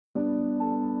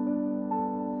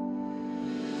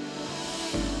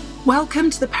Welcome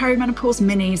to the Perimenopause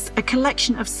Minis, a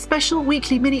collection of special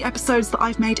weekly mini episodes that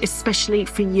I've made especially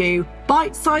for you.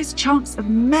 Bite-sized chunks of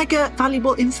mega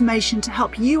valuable information to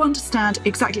help you understand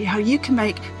exactly how you can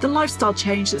make the lifestyle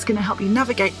change that's going to help you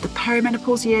navigate the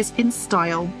perimenopause years in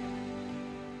style.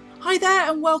 Hi there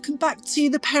and welcome back to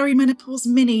the Perimenopause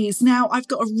Minis. Now, I've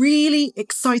got a really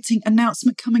exciting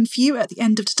announcement coming for you at the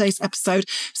end of today's episode,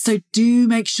 so do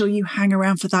make sure you hang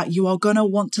around for that. You are going to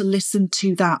want to listen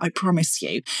to that, I promise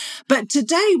you. But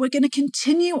today we're going to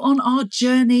continue on our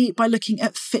journey by looking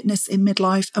at fitness in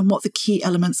midlife and what the key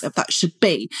elements of that should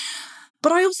be.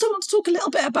 But I also want to talk a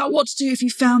little bit about what to do if you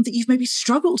found that you've maybe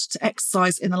struggled to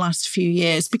exercise in the last few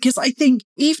years, because I think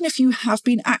even if you have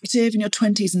been active in your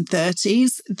 20s and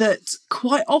 30s, that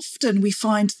quite often we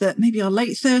find that maybe our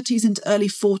late 30s into early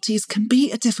 40s can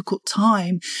be a difficult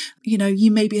time. You know, you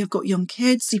maybe have got young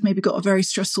kids, you've maybe got a very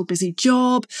stressful, busy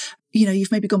job, you know,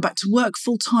 you've maybe gone back to work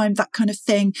full time, that kind of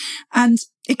thing. And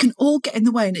it can all get in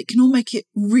the way and it can all make it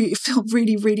feel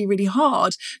really, really, really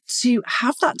hard to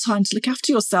have that time to look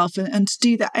after yourself and to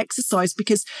do that exercise,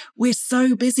 because we're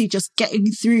so busy just getting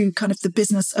through kind of the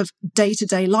business of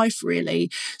day-to-day life, really.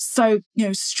 So, you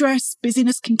know, stress,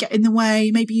 busyness can get in the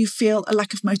way. Maybe you feel a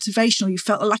lack of motivation, or you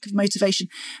felt a lack of motivation.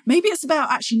 Maybe it's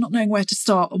about actually not knowing where to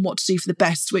start and what to do for the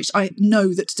best, which I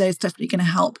know that today is definitely going to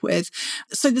help with.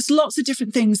 So there's lots of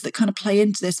different things that kind of play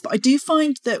into this, but I do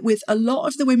find that with a lot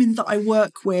of the women that I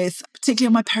work with, particularly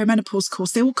on my perimenopause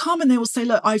course, they will come and they will say,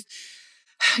 look, I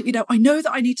know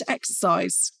that I need to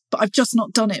exercise, but I've just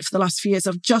not done it for the last few years.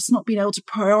 I've just not been able to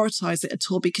prioritize it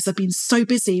at all because I've been so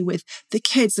busy with the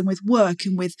kids and with work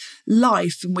and with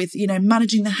life and with, you know,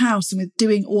 managing the house and with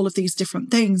doing all of these different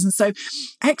things. And so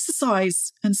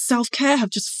exercise and self-care have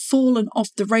just fallen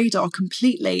off the radar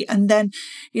completely. And then,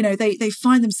 you know, they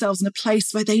find themselves in a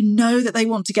place where they know that they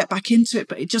want to get back into it,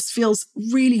 but it just feels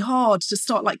really hard to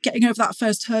start. Like getting over that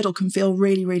first hurdle can feel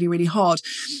really, really, really hard.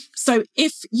 So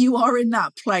if you are in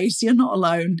that place, you're not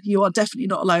alone. You are definitely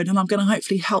not alone. And I'm going to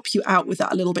hopefully help you out with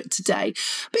that a little bit today.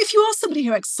 But if you are somebody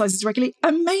who exercises regularly,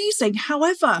 amazing.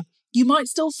 However, you might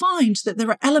still find that there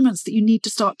are elements that you need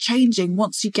to start changing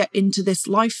once you get into this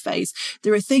life phase.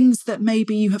 There are things that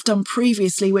maybe you have done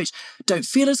previously which don't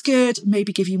feel as good,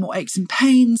 maybe give you more aches and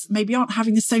pains, maybe aren't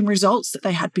having the same results that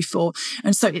they had before.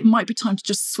 And so it might be time to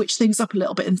just switch things up a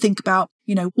little bit and think about,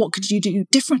 you know, what could you do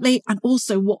differently, and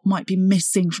also what might be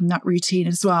missing from that routine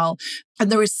as well.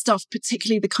 And there is stuff,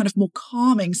 particularly the kind of more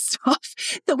calming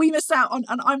stuff, that we miss out on.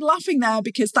 And I'm laughing there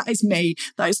because that is me.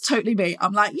 That is totally me.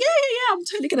 I'm like, yeah, I'm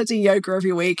totally going to do yoga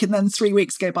every week. And then 3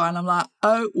 weeks go by and I'm like,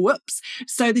 oh, whoops.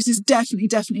 So this is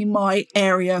definitely my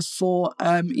area for,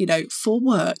 for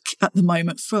work at the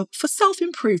moment, for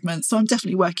self-improvement. So I'm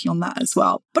definitely working on that as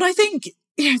well. But I think,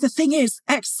 you know, the thing is,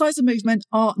 exercise and movement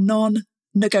are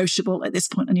non-negotiable at this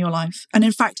point in your life. And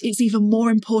in fact, it's even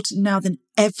more important now than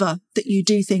ever that you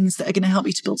do things that are going to help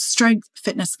you to build strength,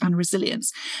 fitness, and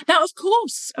resilience. Now, of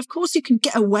course, you can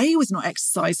get away with not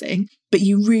exercising, but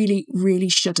you really, really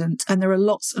shouldn't. And there are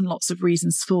lots and lots of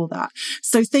reasons for that.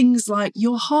 So things like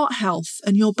your heart health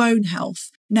and your bone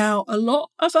health. Now, a lot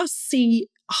of us see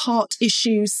heart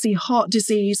issues, see heart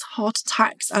disease, heart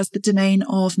attacks as the domain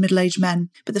of middle-aged men.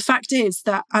 But the fact is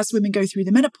that as women go through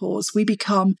the menopause, we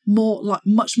become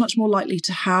much more likely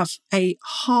to have a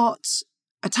heart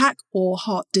attack or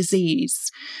heart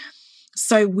disease.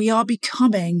 So we are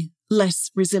becoming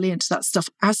less resilient to that stuff.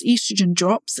 As estrogen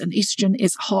drops, and estrogen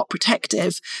is heart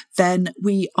protective, then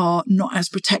we are not as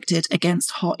protected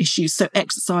against heart issues. So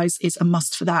exercise is a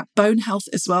must for that. Bone health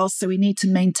as well. So we need to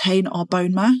maintain our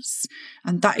bone mass.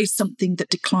 And that is something that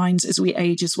declines as we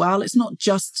age as well. It's not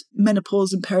just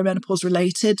menopause and perimenopause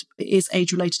related. It is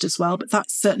age related as well, but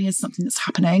that certainly is something that's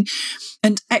happening.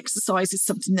 And exercise is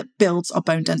something that builds our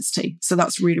bone density. So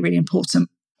that's really, really important.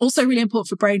 Also really important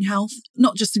for brain health,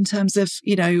 not just in terms of,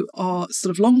 you know, our sort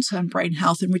of long-term brain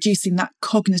health and reducing that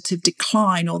cognitive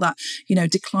decline or that, you know,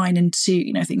 decline into,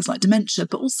 you know, things like dementia,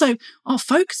 but also our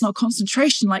focus and our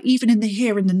concentration, like even in the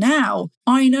here and the now.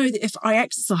 I know that if I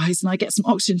exercise and I get some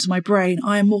oxygen to my brain,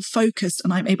 I am more focused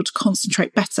and I'm able to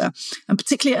concentrate better. And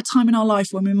particularly at a time in our life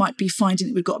when we might be finding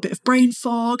that we've got a bit of brain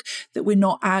fog, that we're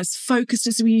not as focused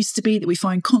as we used to be, that we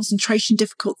find concentration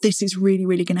difficult, this is really,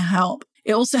 really going to help.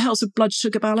 It also helps with blood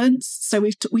sugar balance. So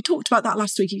we talked about that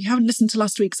last week. If you haven't listened to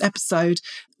last week's episode,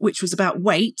 which was about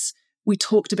weight, we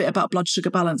talked a bit about blood sugar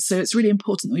balance. So it's really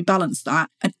important that we balance that.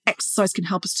 And exercise can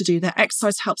help us to do that.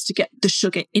 Exercise helps to get the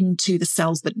sugar into the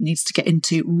cells that it needs to get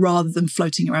into rather than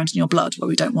floating around in your blood where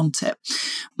we don't want it.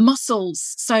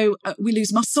 Muscles. So we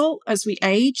lose muscle as we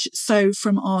age. So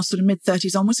from our sort of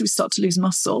mid-30s onwards, we start to lose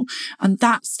muscle. And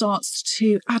that starts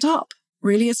to add up.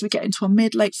 really, as we get into our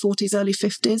late 40s, early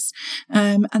 50s.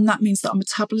 And that means that our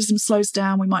metabolism slows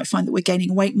down. We might find that we're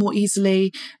gaining weight more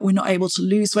easily. We're not able to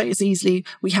lose weight as easily.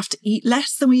 We have to eat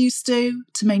less than we used to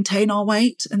maintain our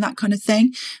weight and that kind of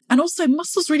thing. And also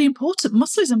muscle is really important.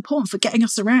 Muscle is important for getting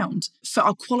us around, for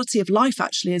our quality of life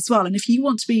actually as well. And if you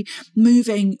want to be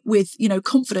moving with,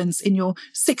 confidence in your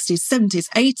 60s, 70s,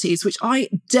 80s, which I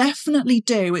definitely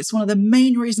do, it's one of the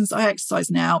main reasons I exercise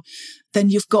now, then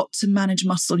you've got to manage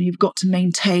muscle. You've got to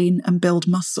maintain and build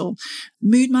muscle.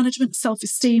 Mood management,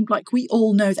 self-esteem, like we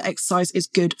all know that exercise is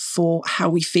good for how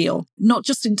we feel, not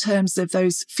just in terms of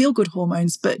those feel-good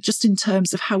hormones, but just in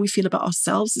terms of how we feel about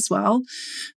ourselves as well.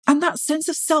 And that sense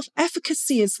of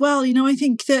self-efficacy as well. I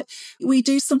think that we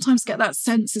do sometimes get that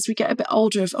sense as we get a bit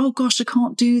older of, oh gosh, I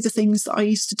can't do the things that I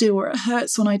used to do, or it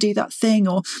hurts when I do that thing,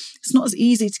 or it's not as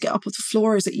easy to get up off the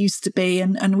floor as it used to be.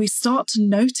 And we start to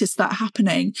notice that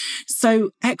happening.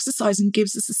 So exercising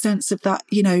gives us a sense of that,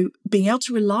 being able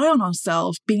to rely on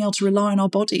ourselves, being able to rely on our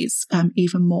bodies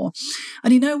even more.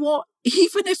 And you know what?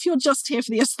 Even if you're just here for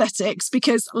the aesthetics,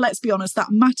 because let's be honest, that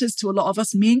matters to a lot of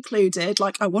us, me included,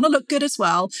 like I want to look good as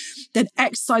well, then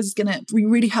exercise is going to be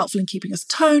really helpful in keeping us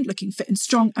toned, looking fit and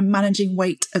strong, and managing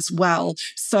weight as well.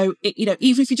 So,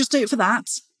 even if you just do it for that,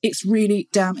 it's really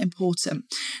damn important.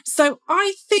 So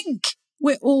I think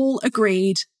we're all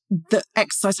agreed that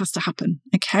exercise has to happen,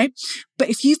 okay? But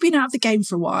if you've been out of the game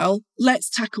for a while,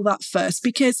 let's tackle that first,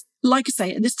 because like I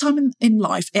say, at this time in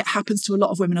life, it happens to a lot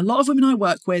of women. A lot of women I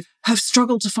work with have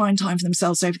struggled to find time for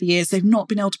themselves over the years. They've not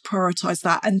been able to prioritize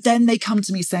that. And then they come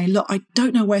to me saying, look, I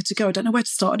don't know where to go. I don't know where to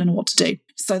start. I don't know what to do.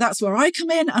 So that's where I come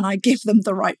in and I give them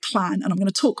the right plan. And I'm going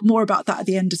to talk more about that at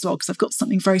the end as well, because I've got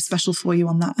something very special for you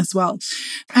on that as well.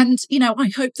 And,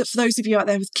 I hope that for those of you out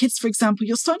there with kids, for example,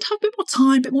 you're starting to have a bit more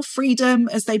time, a bit more freedom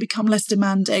as they become less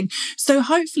demanding. So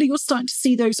hopefully you're starting to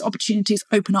see those opportunities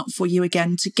open up for you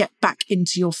again to get back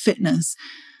into your fitness.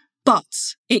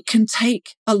 But it can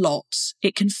take a lot.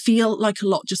 It can feel like a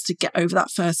lot just to get over that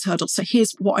first hurdle. So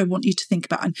here's what I want you to think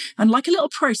about, and like a little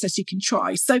process you can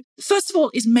try. So first of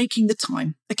all is making the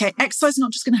time. Okay, exercise is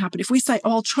not just going to happen. If we say,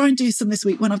 oh, I'll try and do some this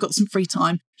week when I've got some free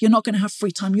time, you're not going to have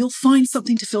free time. You'll find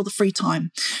something to fill the free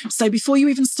time. So before you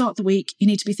even start the week, you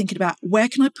need to be thinking about, where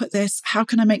can I put this? How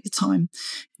can I make the time?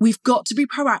 We've got to be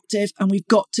proactive and we've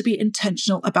got to be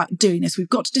intentional about doing this. We've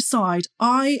got to decide,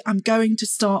 I am going to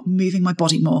start moving my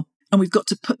body more. And we've got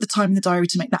to put the time in the diary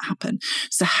to make that happen.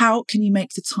 So how can you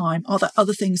make the time? Are there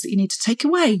other things that you need to take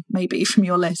away maybe from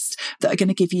your list that are going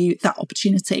to give you that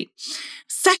opportunity?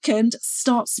 Second,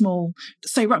 start small.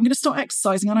 Say, right, I'm going to start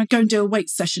exercising and I go and do a weight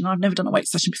session. I've never done a weight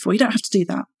session before. You don't have to do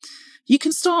that. You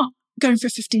can start going for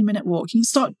a 15-minute walk. You can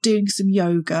start doing some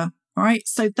yoga. All right.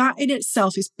 So that in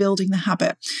itself is building the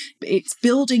habit. It's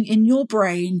building in your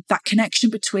brain that connection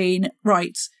between,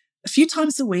 right, a few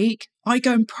times a week, I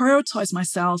go and prioritize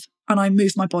myself and I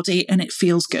move my body and it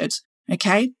feels good.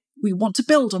 Okay. We want to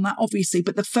build on that, obviously,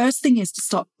 but the first thing is to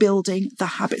start building the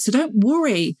habit. So don't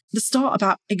worry at the start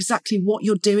about exactly what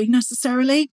you're doing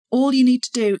necessarily. All you need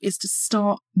to do is to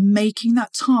start making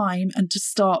that time and to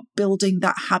start building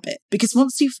that habit. Because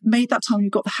once you've made that time,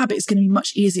 you've got the habit, it's going to be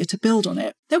much easier to build on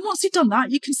it. Then once you've done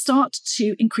that, you can start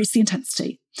to increase the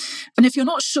intensity. And if you're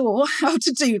not sure how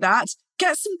to do that,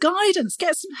 get some guidance,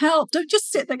 get some help. Don't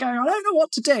just sit there going, I don't know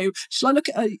what to do. Shall I look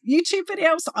at a YouTube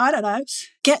video? I don't know.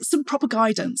 Get some proper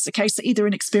guidance. Okay. So either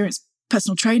an experienced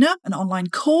personal trainer, an online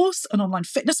course, an online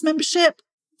fitness membership.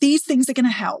 These things are going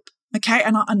to help. Okay.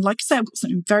 And like I say, I've got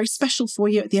something very special for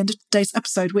you at the end of today's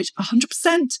episode, which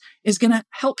 100% is going to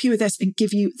help you with this and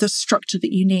give you the structure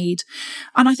that you need.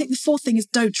 And I think the fourth thing is,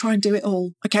 don't try and do it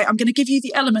all. Okay. I'm going to give you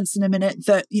the elements in a minute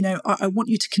that, I want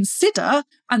you to consider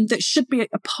and that should be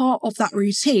a part of that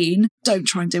routine. Don't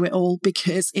try and do it all,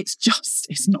 because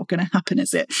it's not going to happen,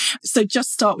 is it? So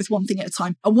just start with one thing at a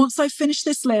time. And once I finish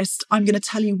this list, I'm going to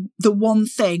tell you the one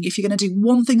thing. If you're going to do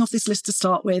one thing off this list to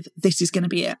start with, this is going to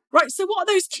be it. Right. So what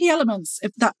are those key elements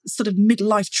of that sort of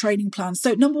midlife training plan?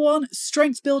 So number one,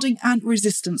 strength building and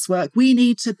resistance work. We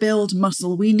need to build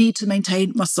muscle. We need to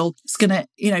maintain muscle. It's going to,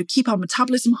 keep our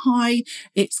metabolism high.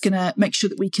 It's going to make sure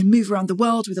that we can move around the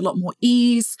world with a lot more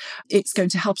ease. It's going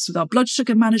to help us with our blood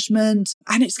sugar management,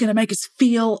 and it's going to make us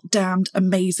feel damned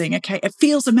amazing. Okay. It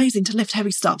feels amazing to lift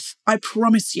heavy stuff. I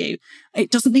promise you.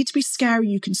 It doesn't need to be scary.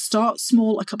 You can start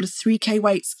small. A couple of 3K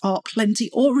weights are plenty,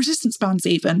 or resistance bands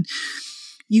even.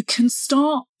 You can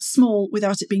start small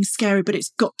without it being scary, but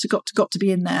it's got to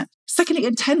be in there. Secondly,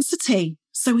 intensity.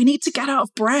 So we need to get out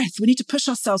of breath. We need to push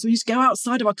ourselves. We need to go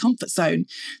outside of our comfort zone.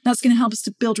 That's going to help us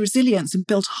to build resilience and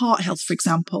build heart health, for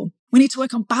example. We need to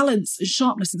work on balance and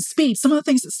sharpness and speed. Some of the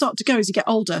things that start to go as you get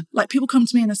older, like people come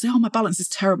to me and they say, oh, my balance is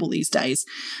terrible these days.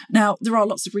 Now, there are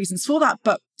lots of reasons for that,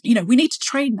 but we need to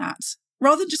train that.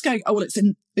 Rather than just going, oh, well,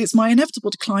 it's my inevitable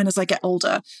decline as I get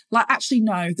older. Like, actually,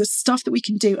 no, there's stuff that we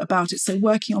can do about it. So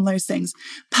working on those things.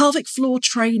 Pelvic floor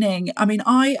training. I mean,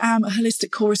 I am a holistic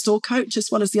core restore coach as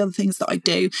well as the other things that I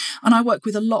do. And I work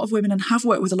with a lot of women and have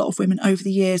worked with a lot of women over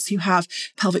the years who have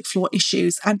pelvic floor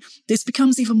issues. And this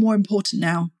becomes even more important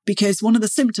now because one of the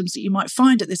symptoms that you might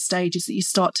find at this stage is that you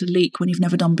start to leak when you've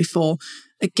never done before.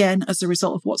 Again, as a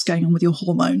result of what's going on with your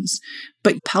hormones.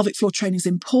 But pelvic floor training is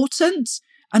important.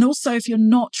 And also, if you're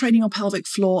not training your pelvic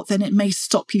floor, then it may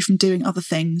stop you from doing other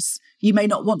things. You may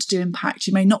not want to do impact.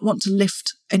 You may not want to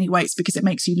lift any weights because it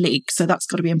makes you leak. So that's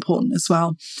got to be important as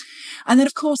well. And then,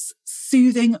 of course,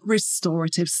 soothing,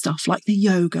 restorative stuff like the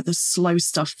yoga, the slow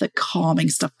stuff, the calming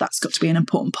stuff. That's got to be an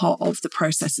important part of the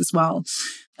process as well.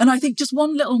 And I think just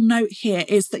one little note here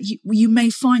is that you may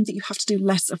find that you have to do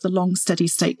less of the long, steady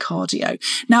state cardio.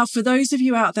 Now, for those of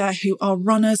you out there who are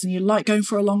runners and you like going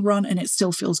for a long run and it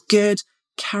still feels good,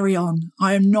 carry on.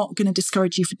 I am not going to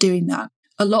discourage you for doing that.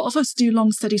 A lot of us do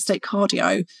long, steady state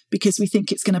cardio because we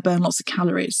think it's going to burn lots of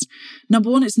calories.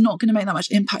 Number one, it's not going to make that much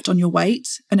impact on your weight.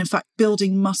 And in fact,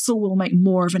 building muscle will make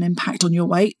more of an impact on your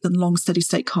weight than long, steady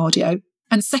state cardio.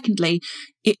 And secondly,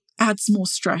 it adds more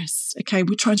stress. Okay,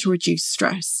 we're trying to reduce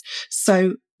stress.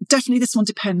 So definitely this one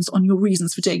depends on your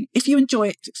reasons for doing it. If you enjoy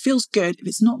it, if it feels good, if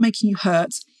it's not making you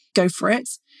hurt, go for it.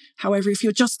 However, if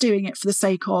you're just doing it for the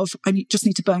sake of, I just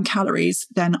need to burn calories,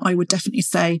 then I would definitely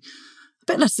say a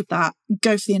bit less of that.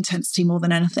 Go for the intensity more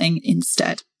than anything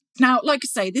instead. Now, like I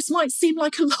say, this might seem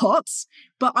like a lot,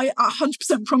 but I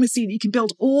 100% promise you that you can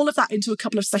build all of that into a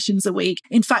couple of sessions a week.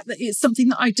 In fact, it's something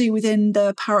that I do within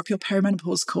the Power Up Your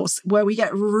Perimenopause course, where we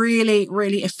get really,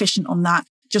 really efficient on that.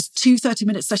 Just 2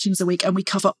 30-minute sessions a week, and we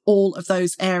cover all of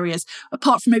those areas,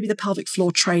 apart from maybe the pelvic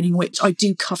floor training, which I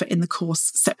do cover in the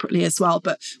course separately as well.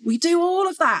 But we do all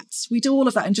of that. We do all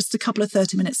of that in just a couple of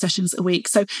 30-minute sessions a week.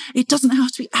 So it doesn't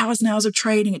have to be hours and hours of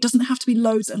training. It doesn't have to be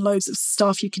loads and loads of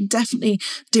stuff. You can definitely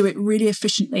do it really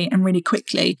efficiently and really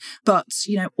quickly. But,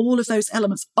 all of those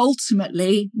elements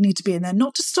ultimately need to be in there.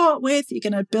 Not to start with, you're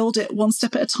going to build it one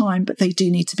step at a time, but they do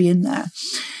need to be in there.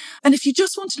 And if you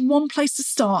just wanted one place to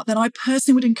start, then I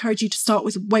personally would encourage you to start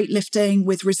with weightlifting,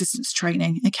 with resistance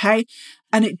training, okay?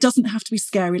 And it doesn't have to be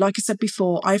scary. Like I said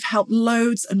before, I've helped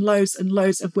loads and loads and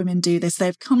loads of women do this.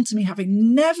 They've come to me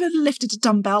having never lifted a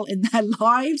dumbbell in their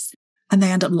lives, and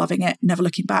they end up loving it, never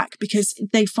looking back, because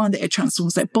they find that it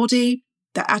transforms their body,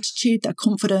 their attitude, their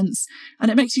confidence,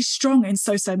 and it makes you strong in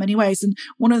so many ways. And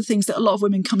one of the things that a lot of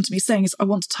women come to me saying is, I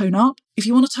want to tone up. If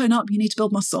you want to tone up, you need to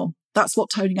build muscle. That's what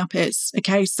toning up is.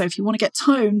 Okay. So if you want to get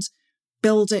toned,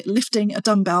 build it. Lifting a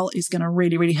dumbbell is going to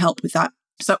really, really help with that.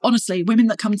 So honestly, women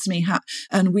that come to me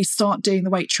and we start doing the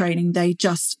weight training, they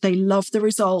love the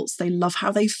results. They love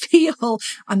how they feel.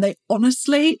 And they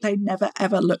never,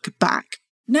 ever look back.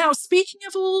 Now, speaking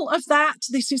of all of that,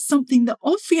 this is something that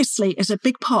obviously is a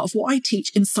big part of what I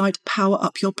teach inside Power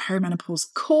Up Your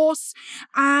Perimenopause course.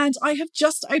 And I have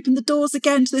just opened the doors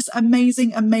again to this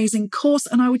amazing, amazing course.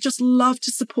 And I would just love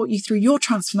to support you through your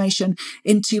transformation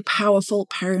into powerful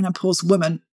perimenopause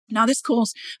woman. Now, this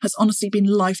course has honestly been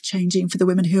life-changing for the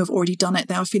women who have already done it.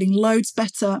 They are feeling loads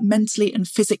better mentally and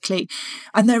physically,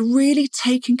 and they're really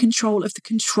taking control of the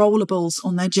controllables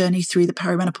on their journey through the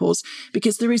perimenopause,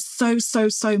 because there is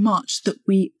so much that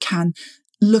we can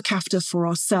look after for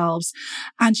ourselves.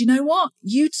 And you know what?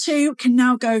 You too can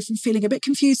now go from feeling a bit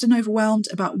confused and overwhelmed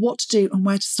about what to do and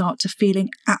where to start to feeling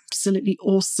absolutely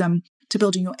awesome, to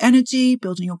building your energy,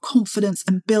 building your confidence,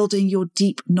 and building your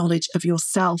deep knowledge of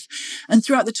yourself. And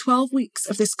throughout the 12 weeks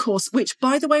of this course, which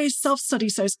by the way is self-study,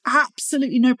 so it's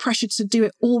absolutely no pressure to do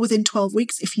it all within 12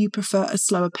 weeks if you prefer a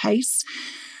slower pace,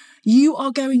 you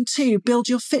are going to build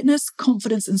your fitness,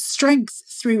 confidence, and strength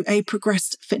through a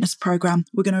progressed fitness program.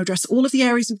 We're going to address all of the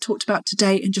areas we've talked about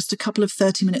today in just a couple of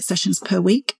 30-minute sessions per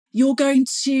week. You're going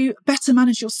to better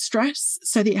manage your stress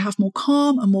so that you have more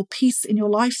calm and more peace in your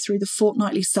life through the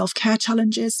fortnightly self-care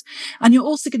challenges. And you're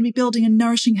also going to be building a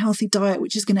nourishing, healthy diet,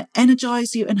 which is going to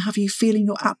energize you and have you feeling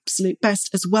your absolute best,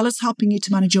 as well as helping you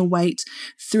to manage your weight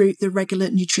through the regular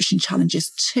nutrition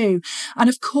challenges too. And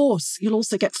of course, you'll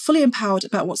also get fully empowered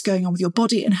about what's going on with your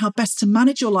body and how best to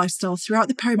manage your lifestyle throughout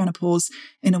the perimenopause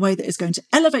in a way that is going to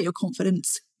elevate your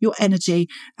confidence, your energy,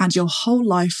 and your whole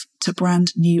life to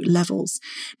brand new levels.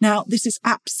 Now, this is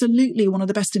absolutely one of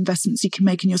the best investments you can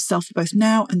make in yourself for both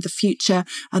now and the future,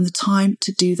 and the time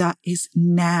to do that is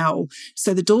now.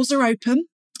 So the doors are open.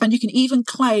 And you can even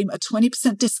claim a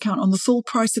 20% discount on the full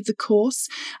price of the course.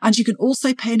 And you can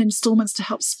also pay in installments to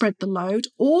help spread the load.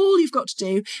 All you've got to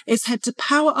do is head to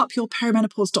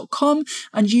powerupyourperimenopause.com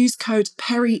and use code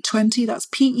PERI20, that's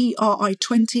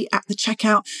PERI20 at the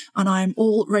checkout. And I am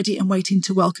all ready and waiting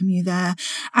to welcome you there.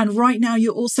 And right now,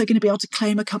 you're also going to be able to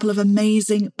claim a couple of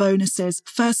amazing bonuses.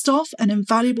 First off, an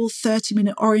invaluable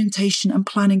 30-minute orientation and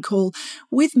planning call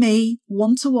with me,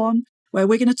 one-to-one, where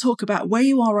we're going to talk about where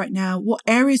you are right now, what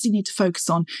areas you need to focus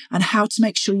on, and how to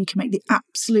make sure you can make the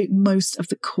absolute most of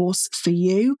the course for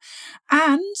you.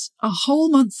 And a whole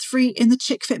month free in the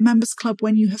ChickFit Members Club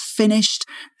when you have finished,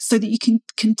 so that you can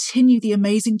continue the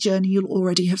amazing journey you'll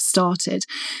already have started.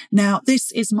 Now,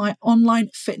 this is my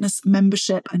online fitness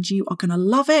membership, and you are going to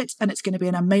love it, and it's going to be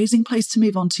an amazing place to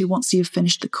move on to once you've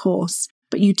finished the course.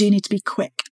 But you do need to be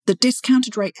quick. The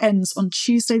discounted rate ends on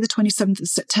Tuesday, the 27th of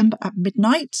September at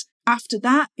midnight. After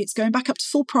that, it's going back up to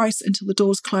full price until the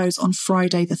doors close on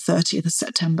Friday, the 30th of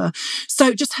September.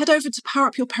 So just head over to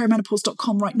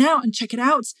powerupyourperimenopause.com right now and check it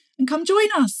out and come join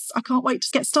us. I can't wait to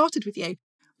get started with you.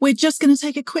 We're just going to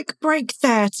take a quick break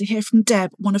there to hear from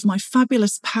Deb, one of my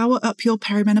fabulous Power Up Your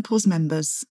Perimenopause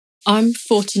members. I'm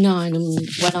 49, and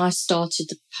when I started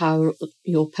the Power Up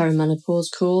Your Perimenopause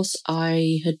course,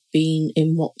 I had been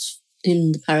in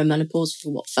the perimenopause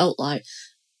for what felt like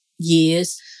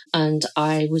years, and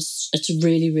I was at a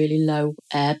really, really low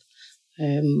ebb.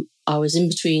 I was in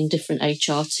between different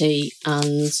HRT,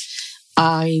 and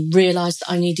I realised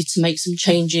that I needed to make some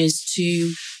changes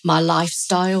to my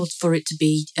lifestyle for it to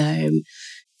be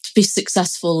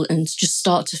successful and to just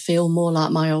start to feel more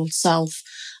like my old self.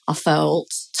 I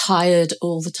felt tired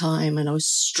all the time, and I was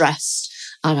stressed,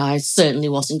 and I certainly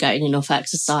wasn't getting enough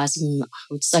exercise, and I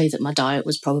would say that my diet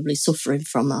was probably suffering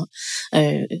from that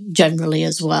generally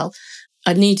as well.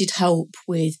 I needed help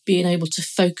with being able to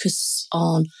focus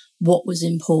on what was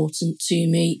important to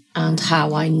me and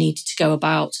how I needed to go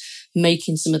about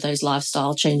making some of those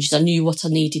lifestyle changes. I knew what I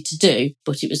needed to do,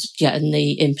 but it was getting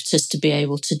the impetus to be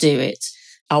able to do it.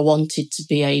 I wanted to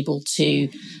be able to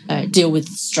deal with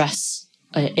stress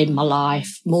in my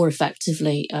life more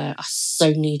effectively. I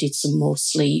so needed some more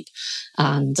sleep,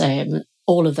 and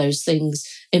all of those things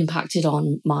impacted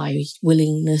on my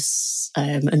willingness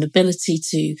and ability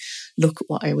to look at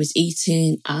what I was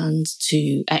eating and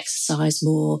to exercise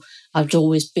more. I'd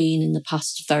always been in the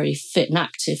past a very fit and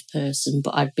active person,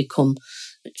 but I'd become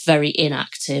very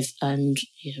inactive and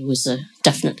was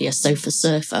definitely a sofa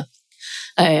surfer.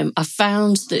 I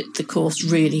found that the course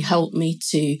really helped me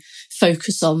to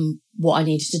focus on what I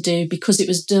needed to do, because it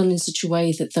was done in such a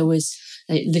way that there was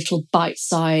little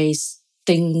bite-sized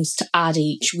things to add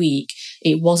each week.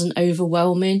 It wasn't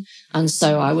overwhelming, and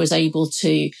so I was able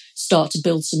to start to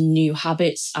build some new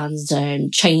habits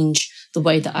and change the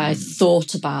way that I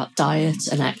thought about diet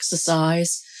and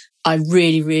exercise. I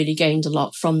really, really gained a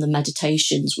lot from the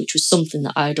meditations, which was something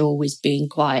that I'd always been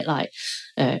quite like,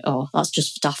 that's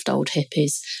just for daft old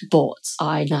hippies. But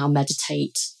I now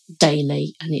meditate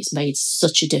daily, and it's made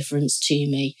such a difference to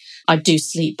me. I do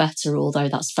sleep better, although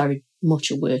that's very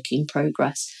much a work in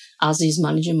progress, as is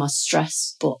managing my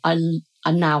stress. But I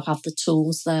now have the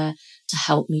tools there to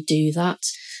help me do that.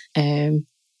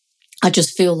 I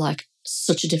just feel like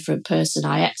such a different person.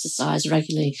 I exercise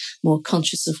regularly, more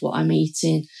conscious of what I'm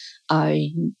eating. I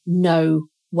know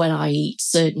when I eat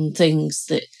certain things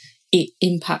that it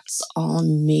impacts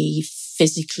on me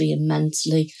physically and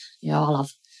mentally. I'll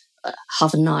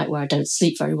have a night where I don't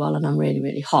sleep very well and I'm really,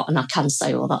 really hot, and I can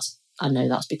say, I know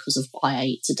that's because of what I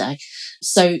ate today.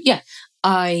 So yeah,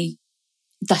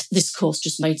 this course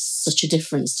just made such a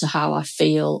difference to how I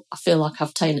feel. I feel like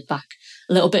I've taken back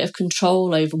a little bit of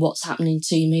control over what's happening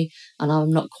to me, and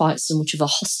I'm not quite so much of a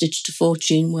hostage to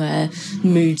fortune where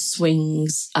mood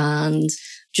swings and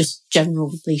just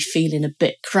generally feeling a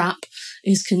bit crap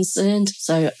is concerned.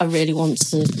 So I really want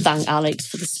to thank Alex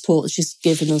for the support that she's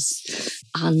given us,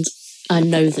 and I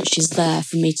know that she's there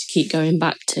for me to keep going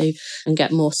back to and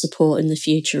get more support in the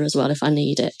future as well if I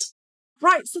need it.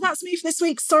 Right, so that's me for this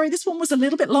week. Sorry, this one was a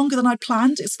little bit longer than I'd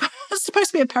planned. It's supposed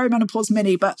to be a perimenopause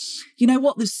mini, but you know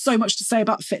what? There's so much to say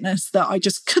about fitness that I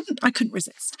just couldn't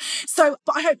resist. So,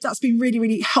 but I hope that's been really,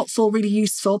 really helpful, really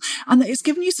useful, and that it's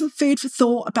given you some food for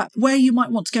thought about where you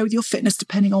might want to go with your fitness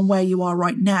depending on where you are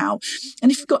right now.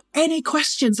 And if you've got any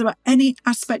questions about any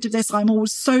aspect of this, I'm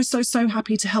always so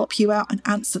happy to help you out and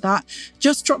answer that.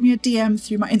 Just drop me a DM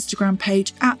through my Instagram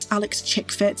page at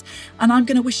AlexChickFit, and I'm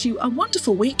going to wish you a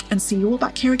wonderful week and see you all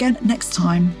back here again next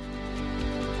time.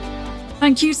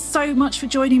 Thank you so much for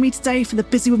joining me today for the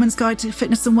Busy Woman's Guide to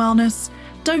Fitness and Wellness.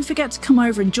 Don't forget to come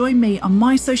over and join me on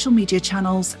my social media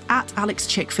channels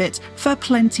 @AlexChickFit for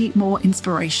plenty more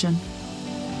inspiration.